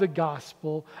 of the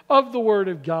gospel, of the Word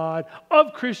of God,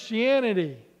 of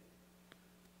Christianity.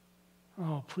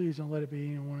 Oh, please don't let it be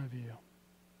any one of you.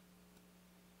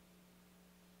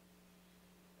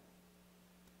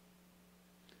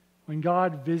 When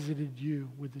God visited you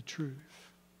with the truth,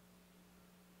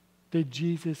 did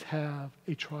Jesus have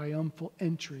a triumphal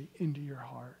entry into your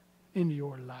heart, into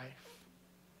your life?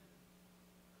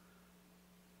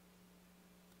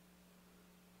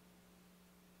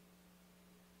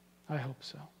 I hope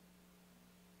so.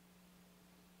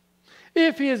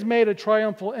 If he has made a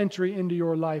triumphal entry into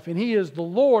your life, and he is the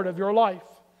Lord of your life,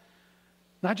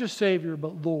 not just Savior,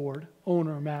 but Lord,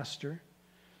 owner, master,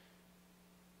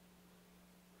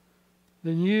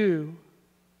 then you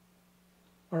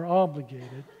are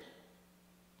obligated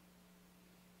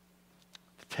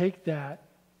to take that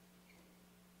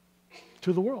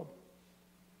to the world.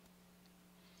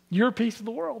 Your piece of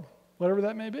the world, whatever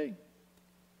that may be.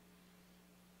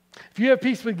 If you have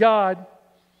peace with God,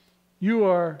 you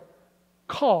are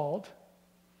called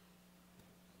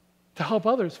to help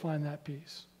others find that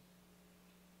peace.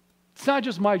 It's not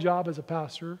just my job as a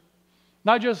pastor,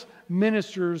 not just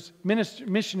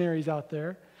missionaries out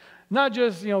there, not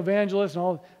just evangelists and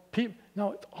all people.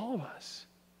 No, it's all of us.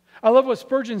 I love what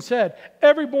Spurgeon said.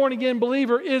 Every born-again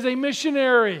believer is a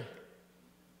missionary.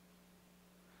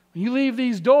 When you leave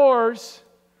these doors,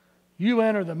 you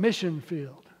enter the mission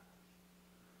field.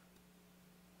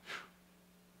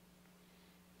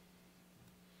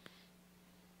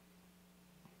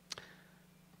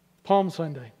 Palm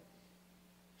Sunday.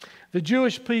 The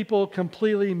Jewish people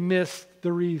completely missed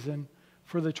the reason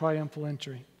for the triumphal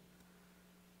entry.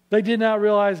 They did not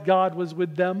realize God was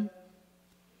with them.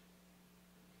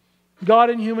 God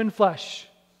in human flesh.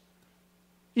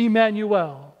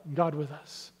 Emmanuel, God with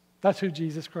us. That's who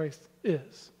Jesus Christ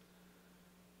is.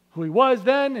 Who he was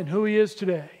then and who he is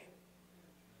today.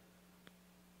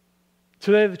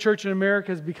 Today, the church in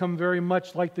America has become very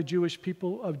much like the Jewish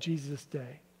people of Jesus'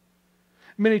 day.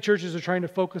 Many churches are trying to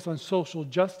focus on social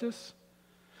justice,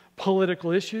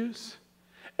 political issues,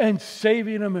 and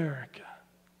saving America.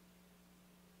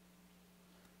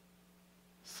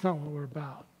 It's not what we're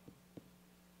about.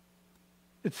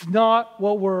 It's not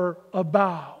what we're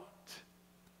about.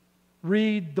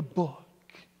 Read the book.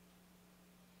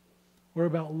 We're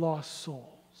about lost souls.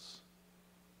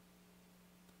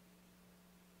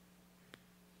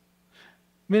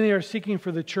 Many are seeking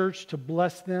for the church to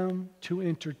bless them, to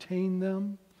entertain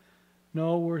them.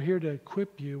 No, we're here to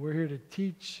equip you. We're here to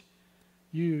teach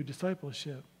you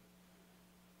discipleship.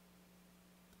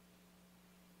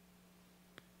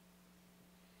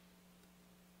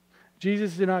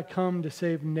 Jesus did not come to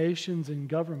save nations and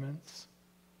governments.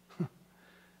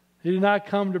 He did not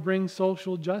come to bring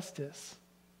social justice.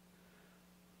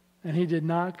 And he did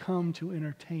not come to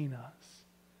entertain us,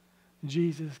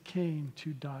 Jesus came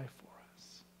to die for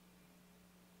us.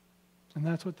 And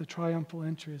that's what the triumphal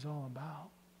entry is all about.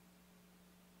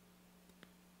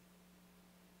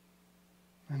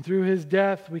 And through his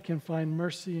death, we can find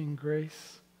mercy and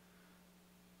grace.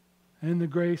 And in the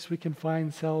grace, we can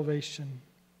find salvation.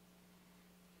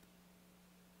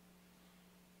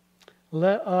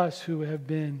 Let us who have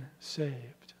been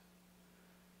saved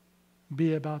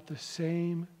be about the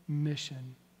same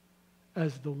mission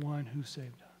as the one who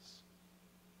saved us.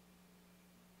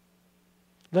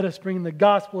 Let us bring the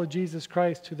gospel of Jesus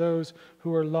Christ to those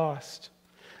who are lost.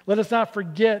 Let us not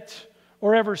forget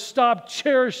or ever stop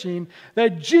cherishing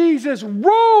that Jesus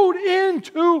rode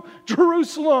into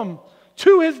Jerusalem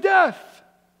to his death,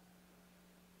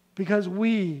 because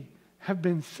we have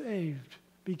been saved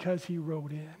because he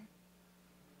rode in.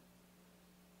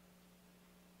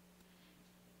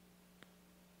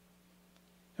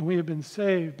 And we have been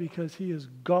saved because he is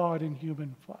God in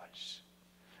human flesh.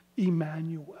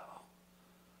 Emmanuel.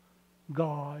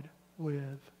 God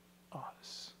with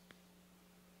us.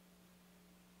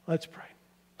 Let's pray.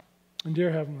 And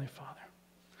dear Heavenly Father,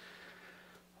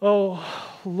 oh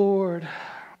Lord,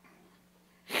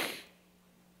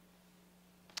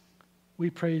 we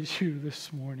praise you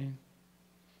this morning.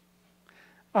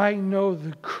 I know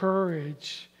the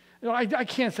courage. I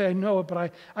can't say I know it,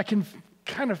 but I can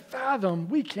kind of fathom,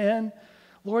 we can,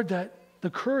 Lord, that the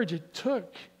courage it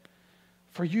took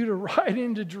for you to ride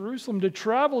into Jerusalem, to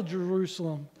travel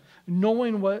Jerusalem,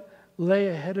 knowing what lay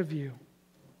ahead of you.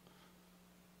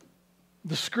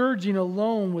 The scourging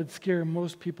alone would scare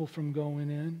most people from going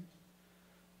in,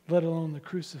 let alone the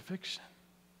crucifixion.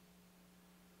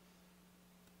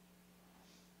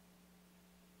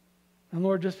 And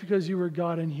Lord, just because you were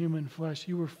God in human flesh,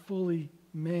 you were fully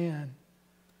man.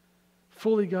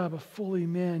 Fully God, but fully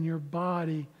man. Your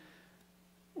body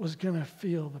was going to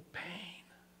feel the pain.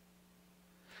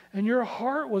 And your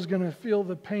heart was going to feel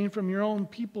the pain from your own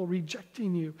people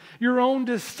rejecting you, your own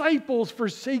disciples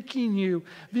forsaking you.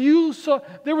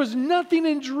 There was nothing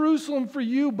in Jerusalem for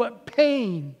you but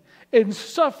pain and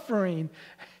suffering.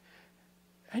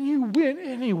 And you went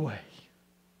anyway.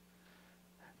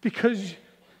 Because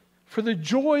for the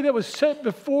joy that was set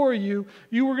before you,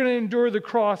 you were going to endure the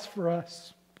cross for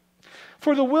us.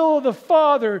 For the will of the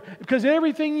Father, because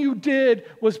everything you did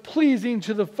was pleasing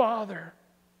to the Father.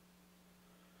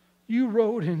 You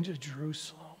rode into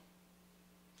Jerusalem.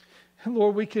 And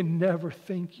Lord, we can never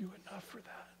thank you enough for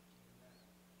that.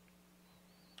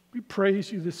 We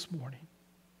praise you this morning.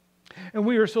 And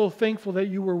we are so thankful that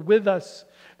you were with us,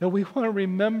 that we want to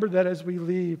remember that as we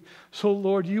leave. So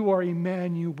Lord, you are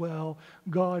Emmanuel,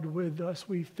 God with us.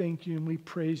 We thank you and we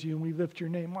praise you and we lift your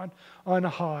name on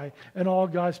high. And all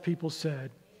God's people said,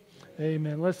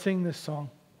 amen. Let's sing this song.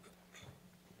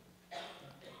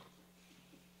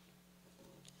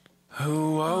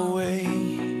 Who are we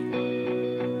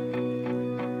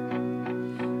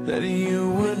that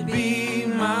you would be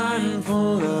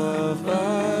mindful of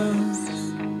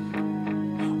us?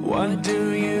 What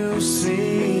do you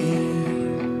see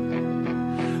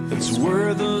that's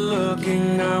worth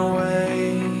looking our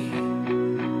way?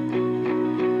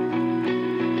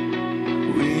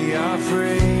 We are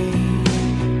free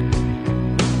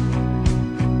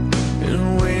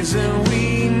in ways that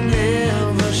we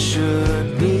never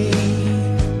should be.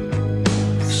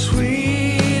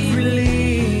 Sweet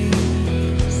release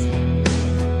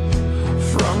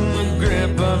from the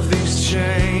grip of these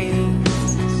chains.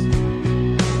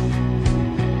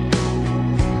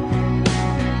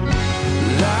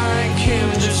 Like him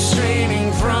just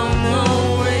straining from the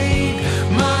weight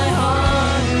my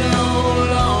heart no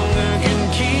longer can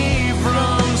keep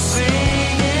from.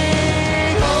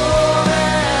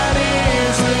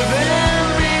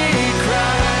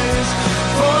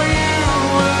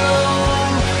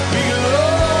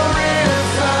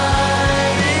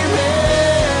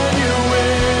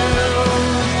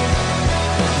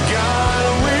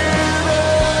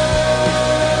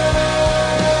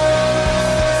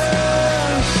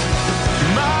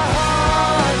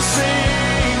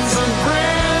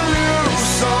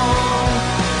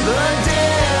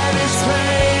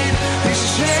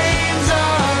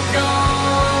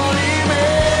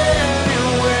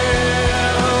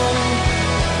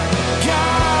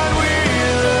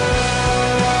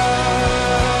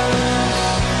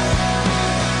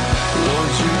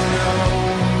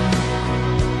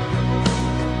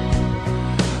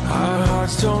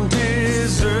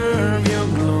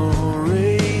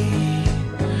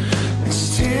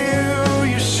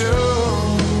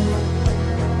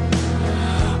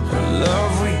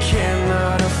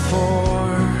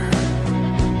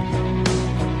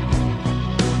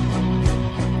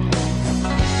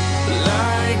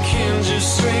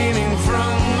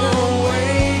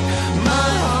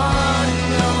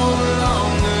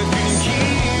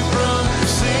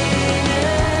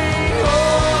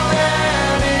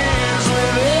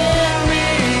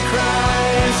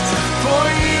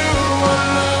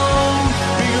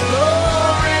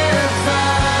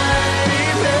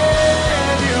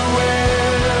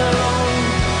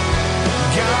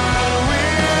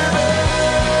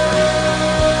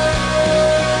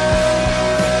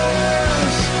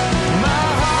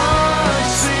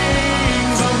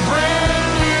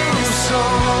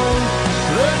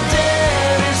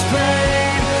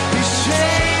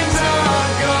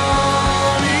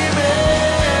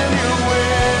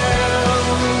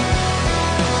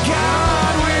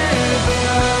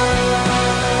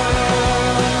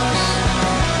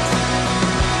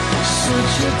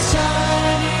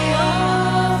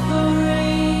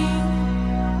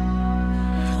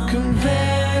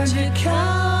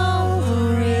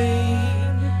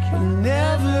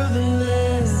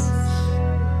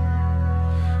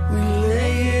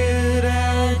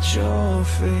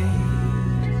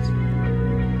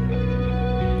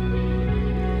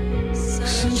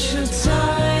 Such a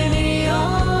tiny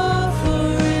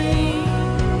offering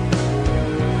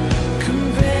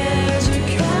compared to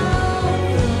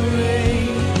Calvary.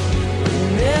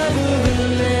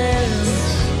 Nevertheless,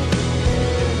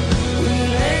 we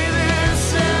lay this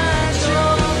at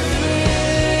your feet.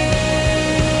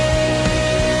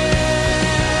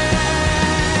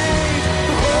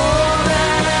 All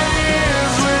that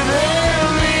is within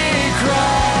me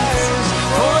cries,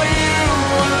 for you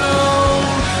alone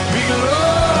be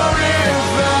glorified,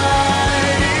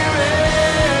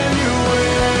 Emmanuel,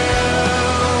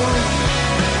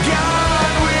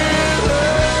 God with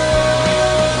us.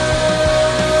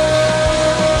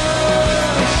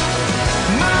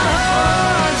 My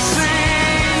heart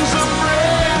sings a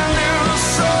brand new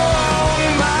song.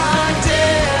 My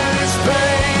debt is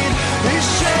paid. These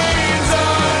chains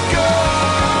are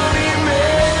gone.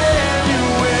 Emmanuel,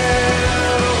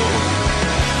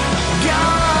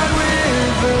 God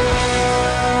with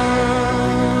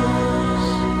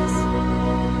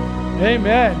us.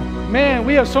 Amen. Man,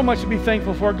 we have so much to be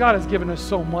thankful for. God has given us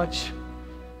so much.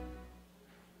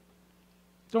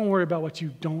 Don't worry about what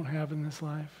you don't have in this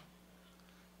life.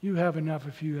 You have enough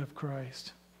if you have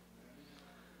Christ.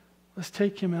 Let's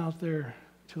take him out there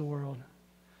to the world.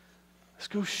 Let's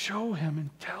go show him and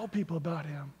tell people about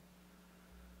him.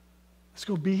 Let's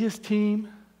go be his team.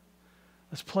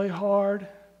 Let's play hard.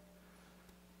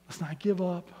 Let's not give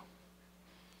up.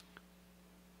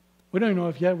 We don't even know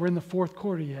if yet we're in the fourth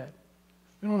quarter yet.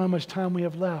 We don't know how much time we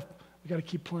have left. We got to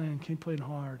keep playing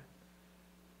hard.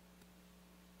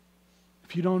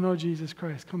 If you don't know Jesus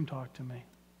Christ, come talk to me.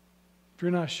 If you're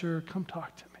not sure, come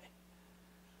talk to me.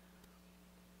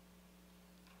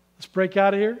 Let's break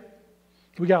out of here.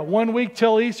 We got 1 week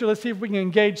till Easter. Let's see if we can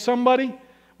engage somebody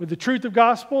with the truth of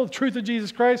gospel, the truth of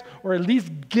Jesus Christ, or at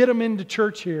least get them into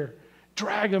church here.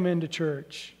 Drag them into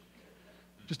church.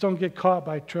 Just don't get caught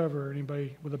by Trevor or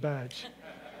anybody with a badge.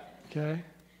 Okay?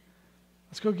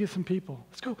 Let's go get some people.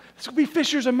 Let's go be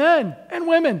fishers of men and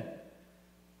women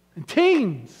and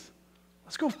teens.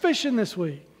 Let's go fishing this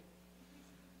week.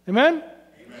 Amen?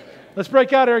 Amen. Let's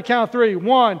break out here at count 3.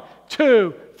 1,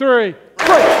 2, 3. Break.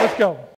 Let's go.